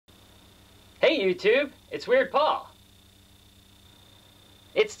Hey YouTube, it's Weird Paul.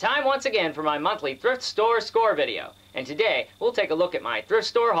 It's time once again for my monthly thrift store score video, and today we'll take a look at my thrift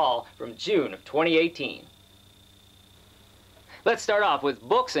store haul from June of 2018. Let's start off with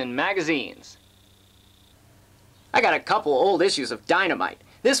books and magazines. I got a couple old issues of Dynamite.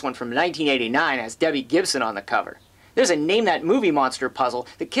 This one from 1989 has Debbie Gibson on the cover. There's a Name That Movie Monster puzzle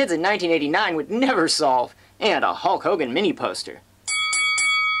the kids in 1989 would never solve, and a Hulk Hogan mini poster.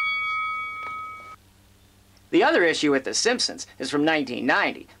 The other issue with The Simpsons is from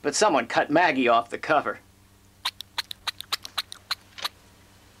 1990, but someone cut Maggie off the cover.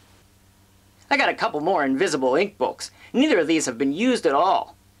 I got a couple more invisible ink books. Neither of these have been used at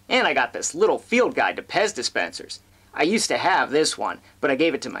all. And I got this little field guide to Pez dispensers. I used to have this one, but I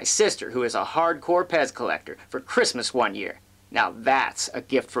gave it to my sister, who is a hardcore Pez collector, for Christmas one year. Now that's a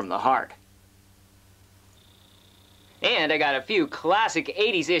gift from the heart. And I got a few classic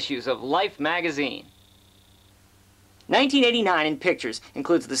 80s issues of Life magazine. 1989 in pictures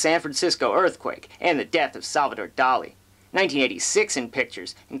includes the San Francisco earthquake and the death of Salvador Dali. 1986 in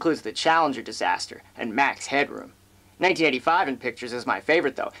pictures includes the Challenger disaster and Max Headroom. 1985 in pictures is my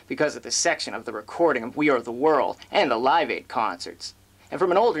favorite, though, because of the section of the recording of We Are the World and the Live Aid concerts. And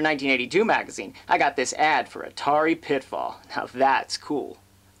from an older 1982 magazine, I got this ad for Atari Pitfall. Now that's cool.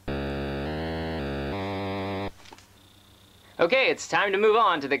 Okay, it's time to move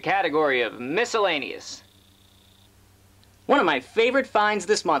on to the category of miscellaneous. One of my favorite finds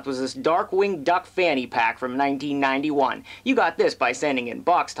this month was this Darkwing Duck fanny pack from 1991. You got this by sending in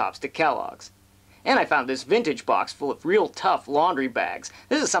box tops to Kellogg's. And I found this vintage box full of real tough laundry bags.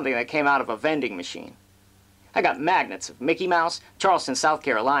 This is something that came out of a vending machine. I got magnets of Mickey Mouse, Charleston, South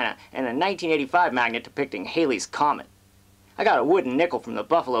Carolina, and a 1985 magnet depicting Halley's Comet. I got a wooden nickel from the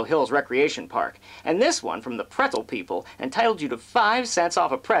Buffalo Hills Recreation Park, and this one from the Pretzel People entitled you to 5 cents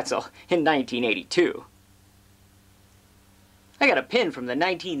off a pretzel in 1982. I got a pin from the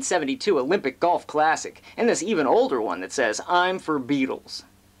 1972 Olympic Golf Classic, and this even older one that says, "I'm for Beatles."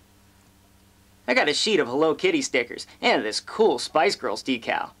 I got a sheet of Hello Kitty stickers, and this cool Spice Girls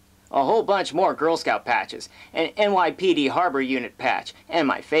decal. A whole bunch more Girl Scout patches, an NYPD Harbor Unit patch, and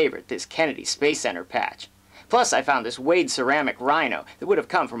my favorite, this Kennedy Space Center patch. Plus I found this Wade ceramic rhino that would have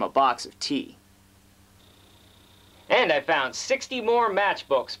come from a box of tea. And I found 60 more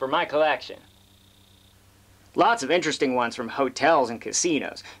matchbooks for my collection. Lots of interesting ones from hotels and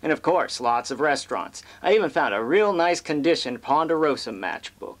casinos, and of course, lots of restaurants. I even found a real nice conditioned Ponderosa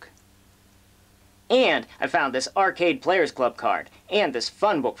matchbook. And I found this Arcade Players Club card, and this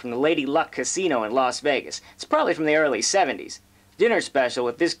fun book from the Lady Luck Casino in Las Vegas. It's probably from the early 70s. Dinner special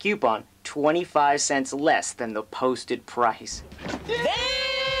with this coupon, 25 cents less than the posted price.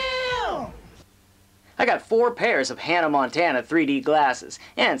 Damn! I got 4 pairs of Hannah Montana 3D glasses,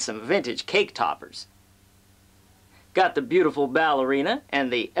 and some vintage cake toppers. Got the beautiful ballerina and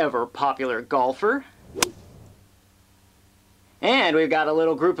the ever-popular golfer. And we've got a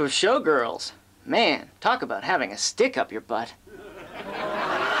little group of showgirls. Man, talk about having a stick up your butt.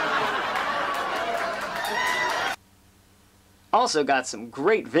 Also got some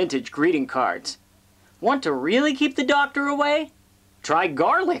great vintage greeting cards. Want to really keep the doctor away? Try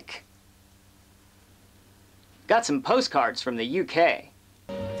garlic. Got some postcards from the UK.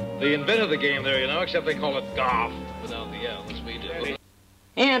 They invented the game there, you know, except they call it golf without the L, as we do.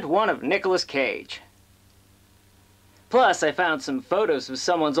 And one of Nicolas Cage. Plus, I found some photos of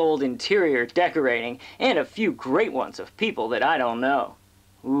someone's old interior decorating, and a few great ones of people that I don't know.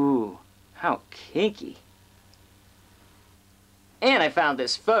 Ooh, how kinky. And I found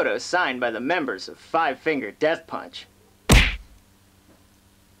this photo signed by the members of Five Finger Death Punch.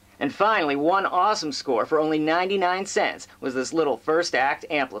 And finally, one awesome score for only 99 cents was this little first act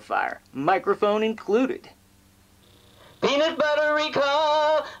amplifier, microphone included. Peanut butter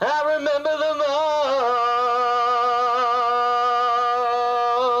recall, I remember them all.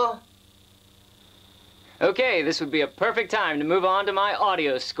 Okay, this would be a perfect time to move on to my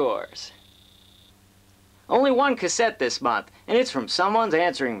audio scores. Only one cassette this month, and it's from someone's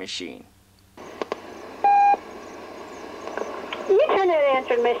answering machine. You turn that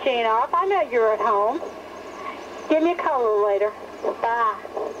answering machine off. I know you're at home. Give me a call a little later. Bye.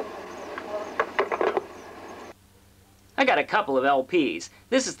 I got a couple of LPs.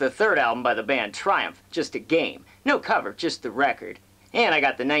 This is the 3rd album by the band Triumph, Just a Game. No cover, just the record. And I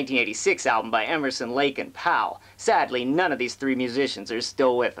got the 1986 album by Emerson, Lake and Powell. Sadly, none of these 3 musicians are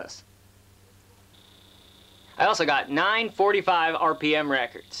still with us. I also got 9 45 RPM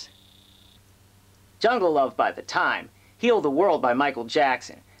records. Jungle Love by The Time, Heal the World by Michael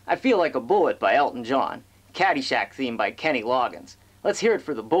Jackson, I Feel Like a Bullet by Elton John, Caddyshack theme by Kenny Loggins, Let's hear it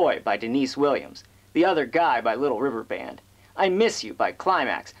for The Boy by Denise Williams, The Other Guy by Little River Band, I Miss You by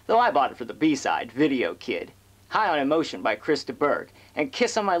Climax, though I bought it for the B-side, Video Kid, High on Emotion by Chris de Burgh, and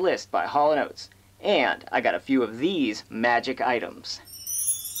Kiss on My List by Hall & Oates. And I got a few of these magic items.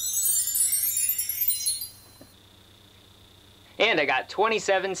 And I got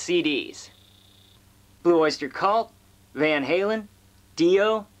 27 CDs. Blue Oyster Cult, Van Halen,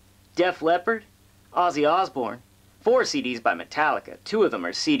 Dio, Def Leppard, Ozzy Osbourne, 4 CDs by Metallica, 2 of them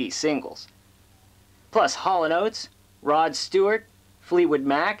are CD singles. Plus Hall & Oates, Rod Stewart, Fleetwood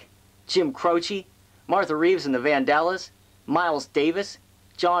Mac, Jim Croce, Martha Reeves and the Vandellas, Miles Davis,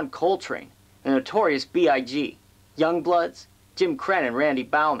 John Coltrane, the Notorious B.I.G., Youngbloods, Jim Crenn and Randy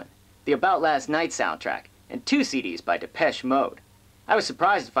Bauman, the About Last Night soundtrack, and 2 CDs by Depeche Mode. I was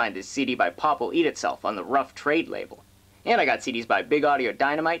surprised to find this CD by Pop Will Eat Itself on the Rough Trade label. And I got CDs by Big Audio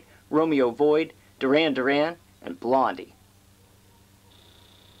Dynamite, Romeo Void, Duran Duran, and Blondie.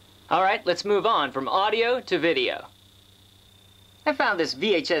 Alright, let's move on from audio to video. I found this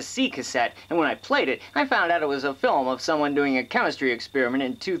VHS-C cassette, and when I played it, I found out it was a film of someone doing a chemistry experiment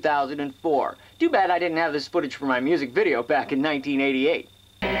in 2004. Too bad I didn't have this footage for my music video back in 1988.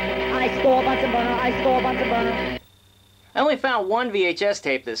 I score Bunsen burner, I score Bunsen burner. I only found one VHS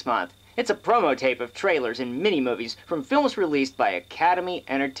tape this month. It's a promo tape of trailers and mini-movies from films released by Academy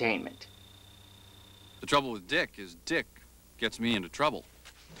Entertainment. The trouble with Dick is Dick gets me into trouble.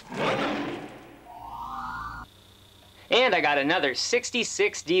 And I got another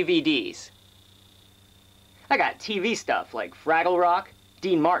 66 DVDs. I got TV stuff like Fraggle Rock,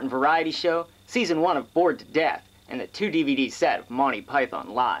 Dean Martin Variety Show, Season 1 of Bored to Death, and the 2 DVD set of Monty Python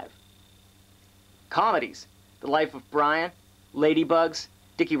Live. Comedies, The Life of Brian, Ladybugs,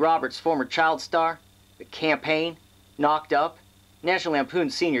 Dickie Roberts' former child star, The Campaign, Knocked Up, National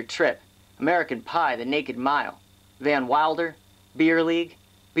Lampoon's Senior Trip, American Pie, The Naked Mile, Van Wilder, Beer League,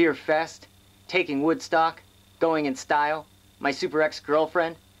 Beer Fest, Taking Woodstock, Going in Style, My Super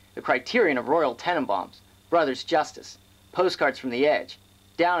Ex-Girlfriend, The Criterion of Royal Tenenbaums, Brothers Justice, Postcards from the Edge,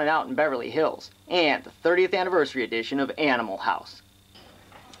 Down and Out in Beverly Hills, and the 30th anniversary edition of Animal House.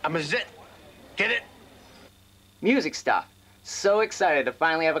 I'm a zit. Get it? Music stuff. So excited to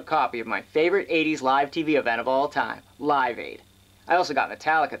finally have a copy of my favorite 80s live TV event of all time, Live Aid. I also got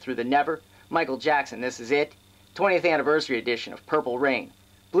Metallica Through the Never, Michael Jackson This Is It, 20th anniversary edition of Purple Rain,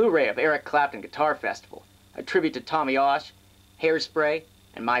 Blu-ray of Eric Clapton Guitar Festival, a tribute to Tommy Osh, Hairspray,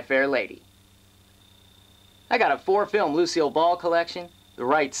 and My Fair Lady. I got a 4-film Lucille Ball collection, The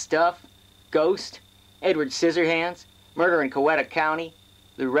Right Stuff, Ghost, Edward Scissorhands, Murder in Coweta County,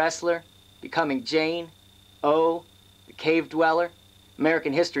 The Wrestler, Becoming Jane, O, The Cave Dweller,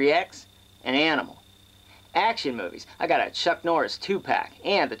 American History X, and Animal. Action movies, I got a Chuck Norris 2-pack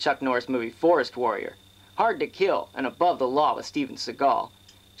and the Chuck Norris movie Forest Warrior, Hard to Kill and Above the Law with Steven Seagal,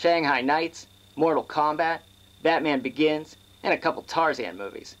 Shanghai Nights, Mortal Kombat, Batman Begins, and a couple Tarzan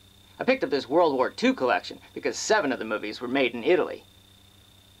movies. I picked up this World War II collection because 7 of the movies were made in Italy.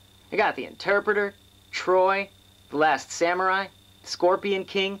 I got The Interpreter, Troy, The Last Samurai, Scorpion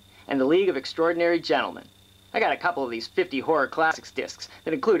King, and The League of Extraordinary Gentlemen. I got a couple of these 50 horror classics discs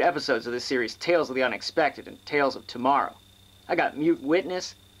that include episodes of the series Tales of the Unexpected and Tales of Tomorrow. I got Mute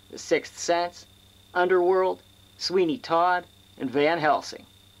Witness, The Sixth Sense, Underworld, Sweeney Todd, and Van Helsing.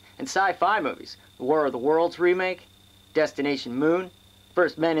 And sci-fi movies, The War of the Worlds remake, Destination Moon,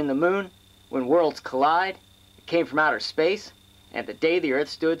 First Men in the Moon, When Worlds Collide, It Came from Outer Space, and The Day the Earth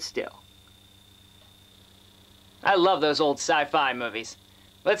Stood Still. I love those old sci-fi movies.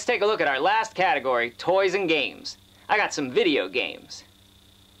 Let's take a look at our last category, toys and games. I got some video games.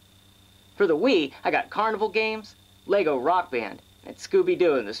 For the Wii, I got Carnival Games, Lego Rock Band, and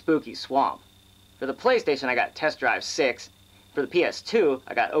Scooby-Doo in the Spooky Swamp. For the PlayStation, I got Test Drive 6. For the PS2,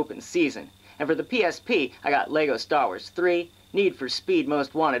 I got Open Season. And for the PSP, I got Lego Star Wars 3, Need for Speed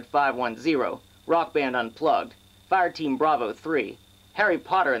Most Wanted 510, Rock Band Unplugged, Fireteam Bravo 3, Harry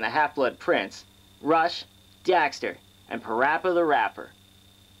Potter and the Half-Blood Prince, Rush, Daxter, and Parappa the Rapper.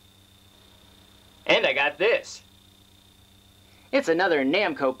 And I got this. It's another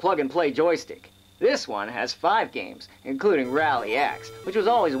Namco plug-and-play joystick. This one has 5 games, including Rally X, which was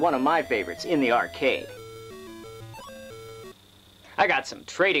always one of my favorites in the arcade. I got some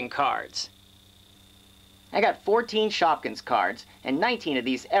trading cards. I got 14 Shopkins cards and 19 of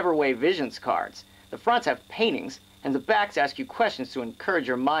these Everway Visions cards. The fronts have paintings, and the backs ask you questions to encourage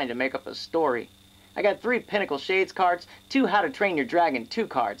your mind to make up a story. I got 3 Pinnacle Shades cards, 2 How to Train Your Dragon 2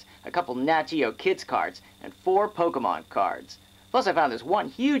 cards, a couple Nat Geo Kids cards, and 4 Pokemon cards. Plus I found this one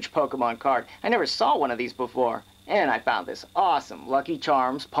huge Pokemon card. I never saw one of these before. And I found this awesome Lucky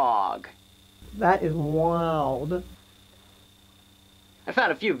Charms Pog. That is wild. I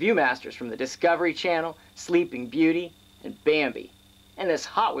found a few Viewmasters from the Discovery Channel, Sleeping Beauty, and Bambi, and this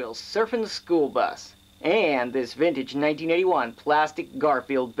Hot Wheels Surfing the School Bus, and this vintage 1981 plastic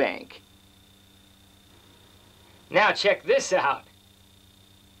Garfield bank. Now check this out.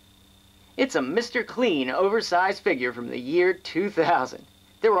 It's a Mr. Clean oversized figure from the year 2000.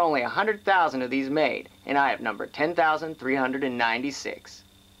 There were only 100,000 of these made, and I have number 10,396.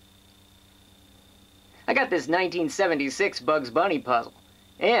 I got this 1976 Bugs Bunny puzzle,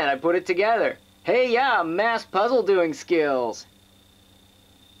 and I put it together. Hey, yeah, mass puzzle doing skills.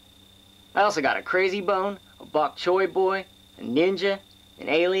 I also got a Crazy Bone, a Bok Choy Boy, a Ninja, an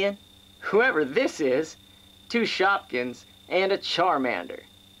Alien, whoever this is, 2 Shopkins, and a Charmander.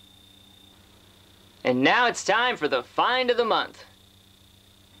 And now it's time for the find of the month.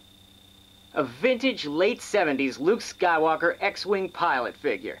 A vintage late 70s Luke Skywalker X-Wing pilot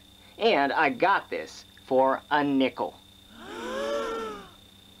figure. And I got this for a nickel.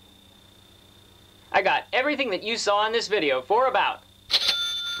 I got everything that you saw in this video for about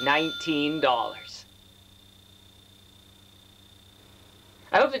 $19.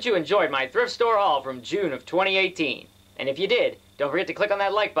 I hope that you enjoyed my thrift store haul from June of 2018. And if you did, don't forget to click on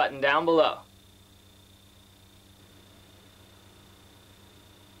that like button down below.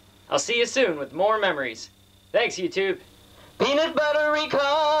 I'll see you soon with more memories. Thanks, YouTube. Peanut butter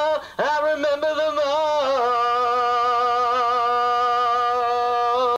recall, I remember